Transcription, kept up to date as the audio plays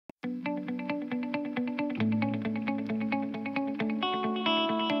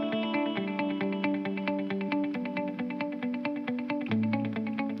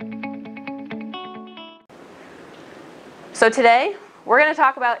So today, we're going to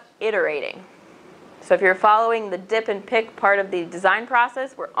talk about iterating. So if you're following the dip and pick part of the design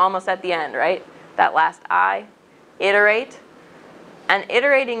process, we're almost at the end, right? That last I, iterate. And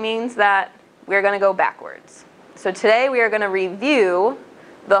iterating means that we're going to go backwards. So today we are going to review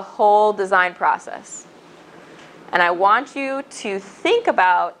the whole design process. And I want you to think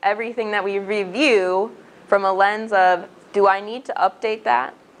about everything that we review from a lens of, do I need to update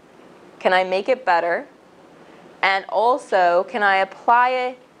that? Can I make it better? And also, can I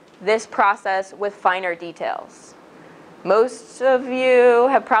apply this process with finer details? Most of you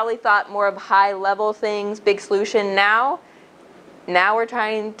have probably thought more of high-level things, big solution. Now we're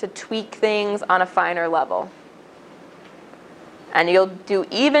trying to tweak things on a finer level. And you'll do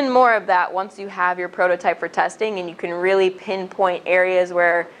even more of that once you have your prototype for testing and you can really pinpoint areas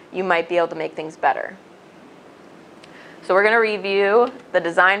where you might be able to make things better. So we're going to review the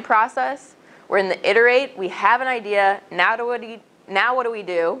design process. We're in the iterate. We have an idea. Now what do we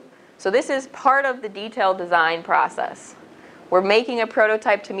do? So this is part of the detailed design process. We're making a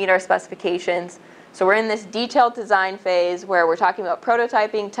prototype to meet our specifications. So we're in this detailed design phase where we're talking about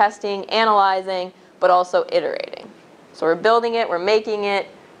prototyping, testing, analyzing, but also iterating. So we're building it, we're making it,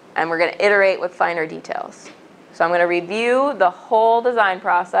 and we're going to iterate with finer details. So I'm going to review the whole design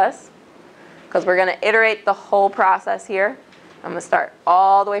process because we're going to iterate the whole process here. I'm going to start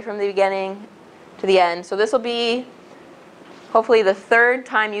all the way from the beginning to the end. So this will be hopefully the third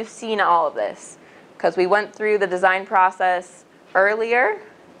time you've seen all of this, because we went through the design process earlier,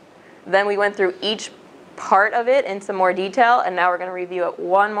 then we went through each part of it in some more detail, and now we're going to review it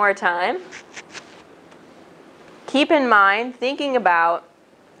one more time. Keep in mind, thinking about,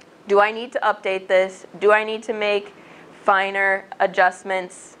 do I need to update this? Do I need to make finer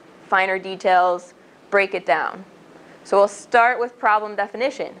adjustments, finer details, break it down? So we'll start with problem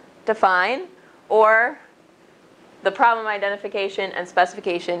definition. Define, or the problem identification and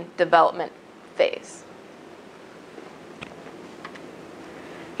specification development phase.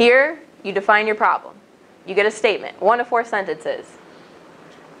 Here, you define your problem. You get a statement, 1 to 4 sentences,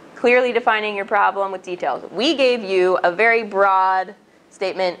 clearly defining your problem with details. We gave you a very broad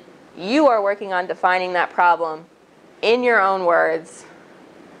statement. You are working on defining that problem in your own words,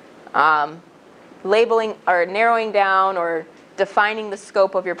 labeling or narrowing down or defining the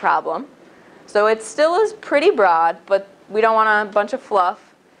scope of your problem. So it still is pretty broad, but we don't want a bunch of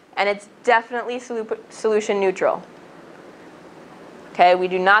fluff, and it's definitely solution neutral. Okay, we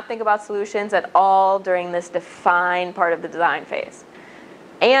do not think about solutions at all during this define part of the design phase.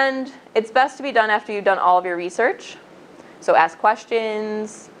 And it's best to be done after you've done all of your research. So ask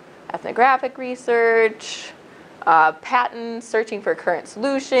questions, ethnographic research, patents, searching for current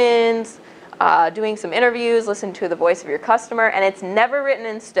solutions, doing some interviews, listen to the voice of your customer, and it's never written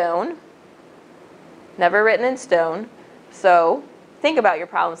in stone. Never written in stone. So think about your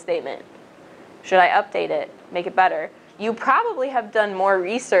problem statement. Should I update it, make it better? You probably have done more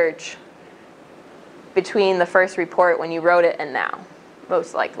research between the first report when you wrote it and now,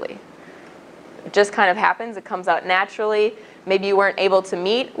 most likely. It just kind of happens. It comes out naturally. Maybe you weren't able to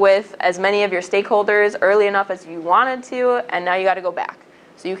meet with as many of your stakeholders early enough as you wanted to, and now you got to go back.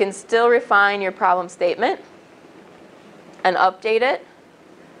 So you can still refine your problem statement and update it.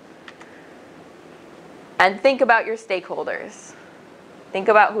 And think about your stakeholders. Think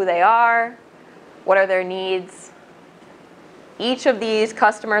about who they are, what are their needs. Each of these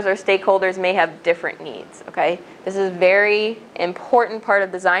customers or stakeholders may have different needs, okay? This is a very important part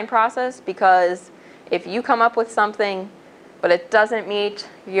of the design process, because if you come up with something but it doesn't meet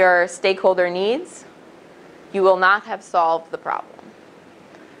your stakeholder needs, you will not have solved the problem.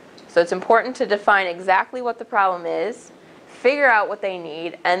 So it's important to define exactly what the problem is, figure out what they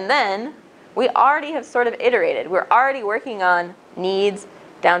need, and then we already have sort of iterated. We're already working on needs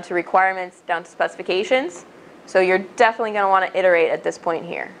down to requirements, down to specifications. So you're definitely going to want to iterate at this point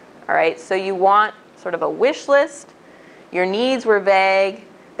here. All right? So you want sort of a wish list. Your needs were vague.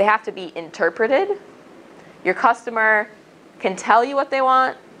 They have to be interpreted. Your customer can tell you what they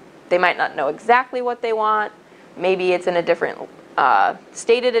want. They might not know exactly what they want. Maybe it's in a different,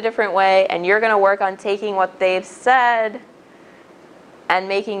 stated a different way, and you're going to work on taking what they've said and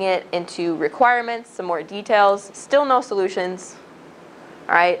making it into requirements, some more details. Still no solutions,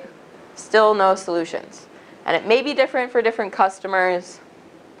 all right? Still no solutions. And it may be different for different customers.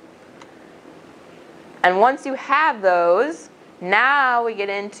 And once you have those, now we get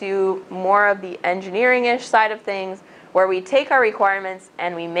into more of the engineering-ish side of things, where we take our requirements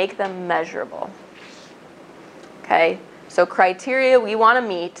and we make them measurable. Okay? So criteria we want to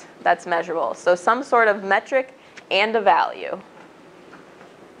meet, that's measurable. So some sort of metric and a value.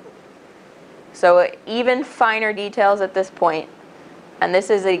 So even finer details at this point, and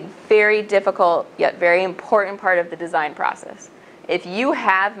this is a very difficult yet very important part of the design process. If you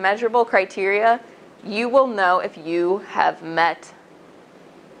have measurable criteria, you will know if you have met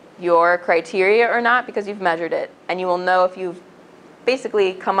your criteria or not because you've measured it, and you will know if you've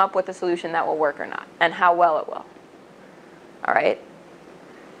basically come up with a solution that will work or not, and how well it will. All right?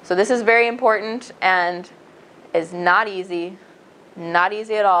 So this is very important and is not easy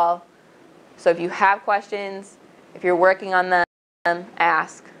at all. So if you have questions, if you're working on them,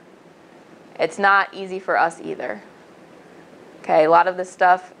 ask. It's not easy for us either. Okay, a lot of this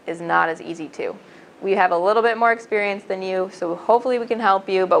stuff is not as easy too. We have a little bit more experience than you, so hopefully we can help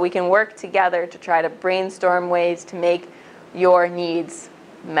you, but we can work together to try to brainstorm ways to make your needs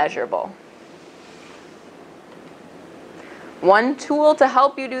measurable. One tool to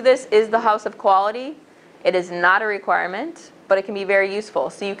help you do this is the House of Quality. It is not a requirement, but it can be very useful.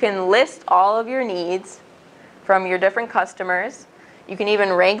 So you can list all of your needs from your different customers. You can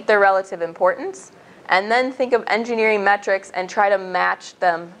even rank their relative importance, and then think of engineering metrics and try to match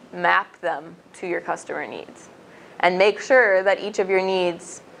them, map them to your customer needs. And make sure that each of your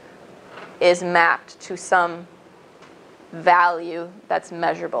needs is mapped to some value that's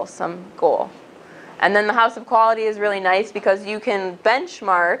measurable, some goal. And then the House of Quality is really nice because you can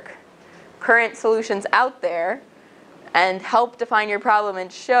benchmark current solutions out there and help define your problem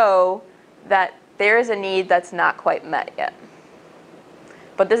and show that there is a need that's not quite met yet.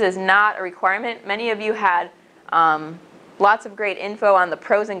 But this is not a requirement. Many of you had lots of great info on the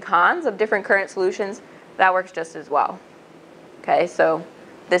pros and cons of different current solutions. That works just as well. Okay, so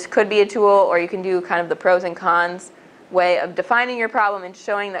this could be a tool, or you can do kind of the pros and cons way of defining your problem and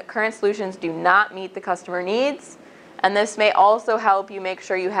showing that current solutions do not meet the customer needs. And this may also help you make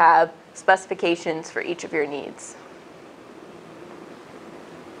sure you have specifications for each of your needs.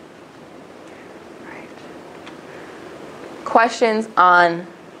 Right. Questions on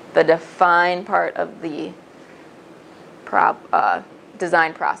the define part of the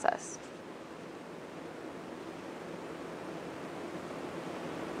design process?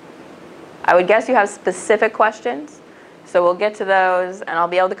 I would guess you have specific questions. So we'll get to those, and I'll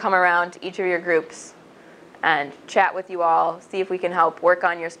be able to come around to each of your groups and chat with you all, see if we can help work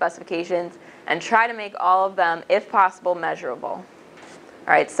on your specifications, and try to make all of them, if possible, measurable. All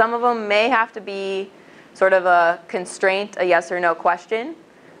right, some of them may have to be sort of a constraint, a yes or no question,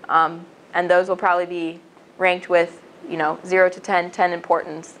 and those will probably be ranked with 0 to 10, 10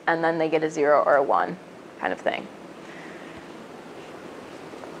 importance, and then they get a 0 or a 1 kind of thing.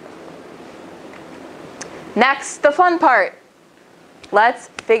 Next, the fun part. Let's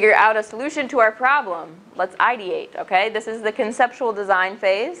figure out a solution to our problem. Let's ideate, okay? This is the conceptual design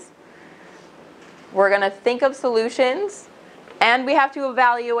phase. We're going to think of solutions, and we have to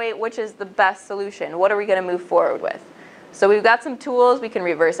evaluate which is the best solution. What are we going to move forward with? So we've got some tools. We can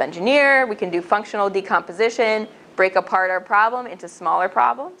reverse engineer. We can do functional decomposition, break apart our problem into smaller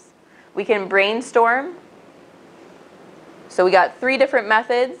problems. We can brainstorm. So we got 3 different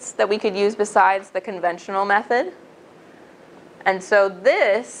methods that we could use besides the conventional method. And so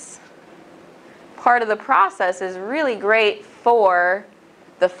this part of the process is really great for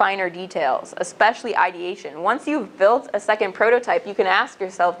the finer details, especially ideation. Once you've built a second prototype, you can ask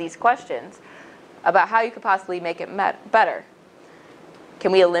yourself these questions about how you could possibly make it better.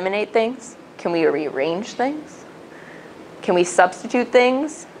 Can we eliminate things? Can we rearrange things? Can we substitute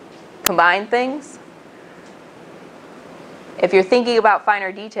things? Combine things? If you're thinking about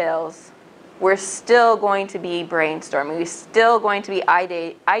finer details, we're still going to be brainstorming. We're still going to be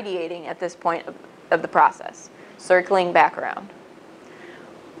ideating at this point of the process, circling back around.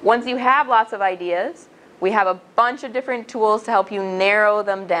 Once you have lots of ideas, we have a bunch of different tools to help you narrow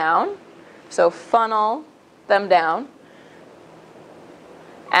them down, so funnel them down.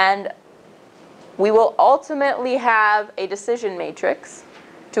 And we will ultimately have a decision matrix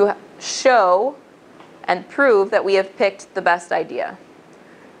to show and prove that we have picked the best idea.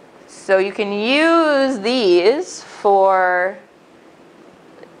 So you can use these for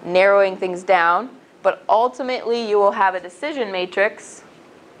narrowing things down, but ultimately you will have a decision matrix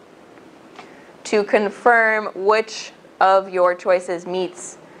to confirm which of your choices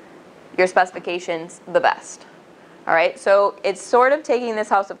meets your specifications the best. All right, so it's sort of taking this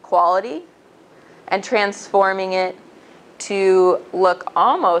House of Quality and transforming it to look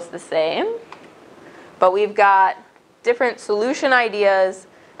almost the same, but we've got different solution ideas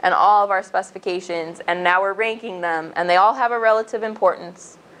and all of our specifications, and now we're ranking them, and they all have a relative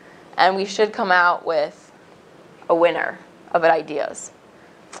importance, and we should come out with a winner of ideas.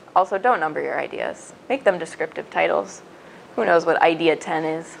 Also, don't number your ideas. Make them descriptive titles. Who knows what idea 10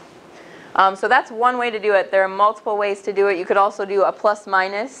 is? So that's one way to do it. There are multiple ways to do it. You could also do a plus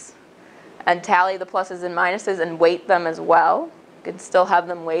minus and tally the pluses and minuses and weight them as well. You could still have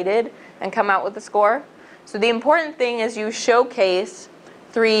them weighted and come out with a score. So the important thing is you showcase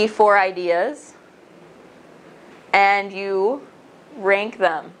 3, 4 ideas and you rank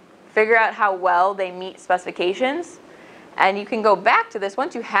them. Figure out how well they meet specifications. And you can go back to this.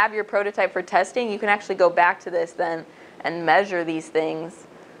 Once you have your prototype for testing, you can actually go back to this then and measure these things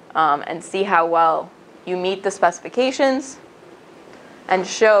and see how well you meet the specifications and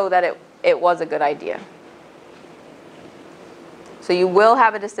show that it was a good idea. So you will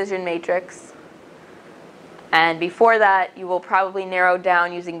have a decision matrix. And before that, you will probably narrow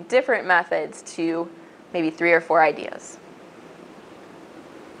down using different methods to maybe 3 or 4 ideas.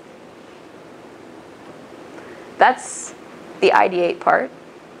 That's the ideate part.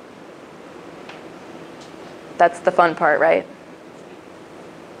 That's the fun part, right?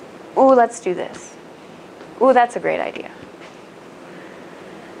 Ooh, let's do this. Ooh, that's a great idea.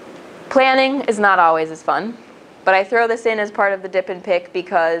 Planning is not always as fun, but I throw this in as part of the dip and pick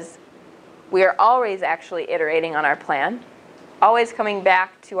because we are always actually iterating on our plan, always coming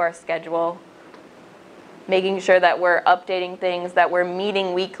back to our schedule, making sure that we're updating things, that we're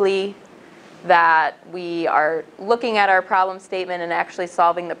meeting weekly, that we are looking at our problem statement and actually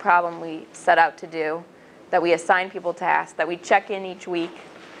solving the problem we set out to do, that we assign people tasks, that we check in each week.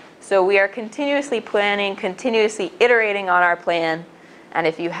 So we are continuously planning, continuously iterating on our plan. And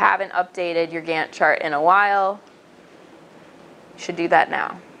if you haven't updated your Gantt chart in a while, you should do that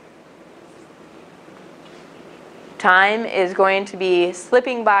now. Time is going to be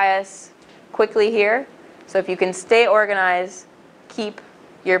slipping by us quickly here. So if you can stay organized, keep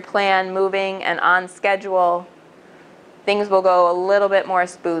your plan moving and on schedule, things will go a little bit more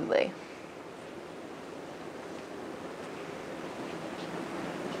smoothly.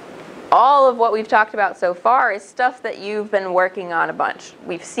 All of what we've talked about so far is stuff that you've been working on a bunch.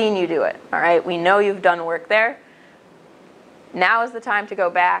 We've seen you do it, all right? We know you've done work there. Now is the time to go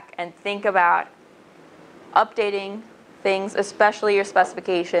back and think about updating things, especially your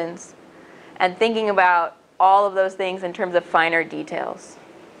specifications, and thinking about all of those things in terms of finer details.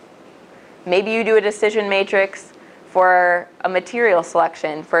 Maybe you do a decision matrix for a material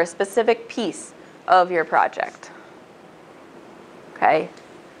selection for a specific piece of your project. Okay?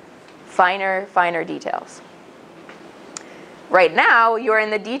 Finer details. Right now, you're in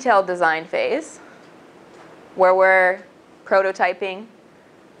the detailed design phase where we're prototyping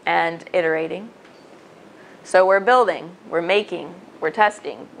and iterating. So we're building, we're making, we're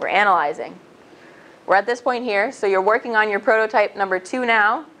testing, we're analyzing. We're at this point here, so you're working on your prototype number 2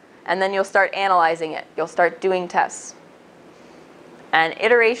 now, and then you'll start analyzing it. You'll start doing tests. And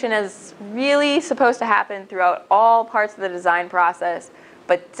iteration is really supposed to happen throughout all parts of the design process,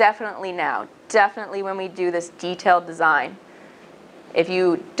 but definitely now, definitely when we do this detailed design. If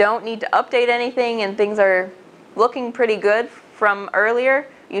you don't need to update anything and things are looking pretty good from earlier,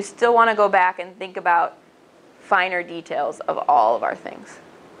 you still want to go back and think about finer details of all of our things.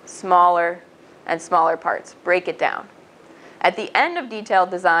 Smaller and smaller parts. Break it down. At the end of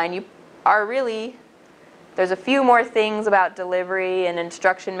detailed design, you are really, there's a few more things about delivery and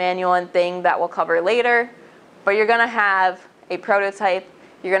instruction manual and thing that we'll cover later, but you're going to have a prototype.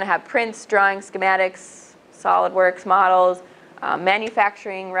 You're going to have prints, drawings, schematics, SolidWorks models,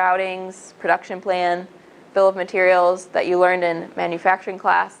 manufacturing routings, production plan, bill of materials that you learned in manufacturing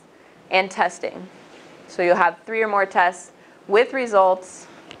class, and testing. So you'll have 3 or more tests with results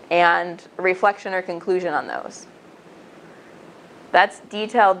and a reflection or conclusion on those. That's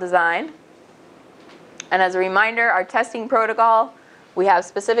detailed design. And as a reminder, our testing protocol, we have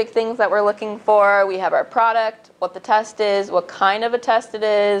specific things that we're looking for. We have our product, what the test is, what kind of a test it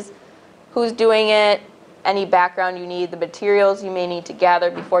is, who's doing it, any background you need, the materials you may need to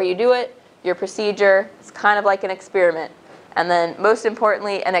gather before you do it, your procedure. It's kind of like an experiment. And then most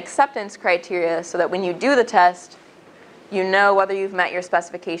importantly, an acceptance criteria so that when you do the test, you know whether you've met your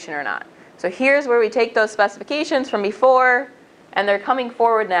specification or not. So here's where we take those specifications from before, and they're coming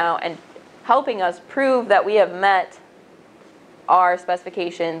forward now and helping us prove that we have met our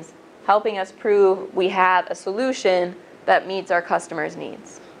specifications, helping us prove we have a solution that meets our customers'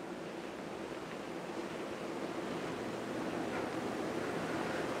 needs.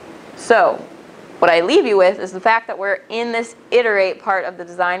 So what I leave you with is the fact that we're in this iterate part of the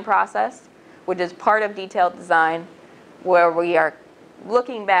design process, which is part of detailed design, where we are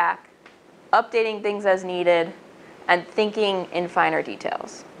looking back, updating things as needed, and thinking in finer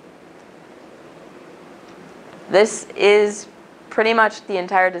details. This is pretty much the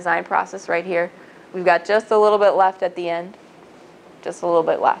entire design process right here. We've got just a little bit left at the end, just a little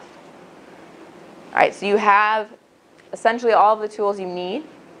bit left. All right, so you have essentially all of the tools you need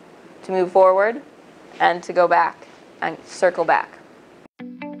to move forward and to go back and circle back.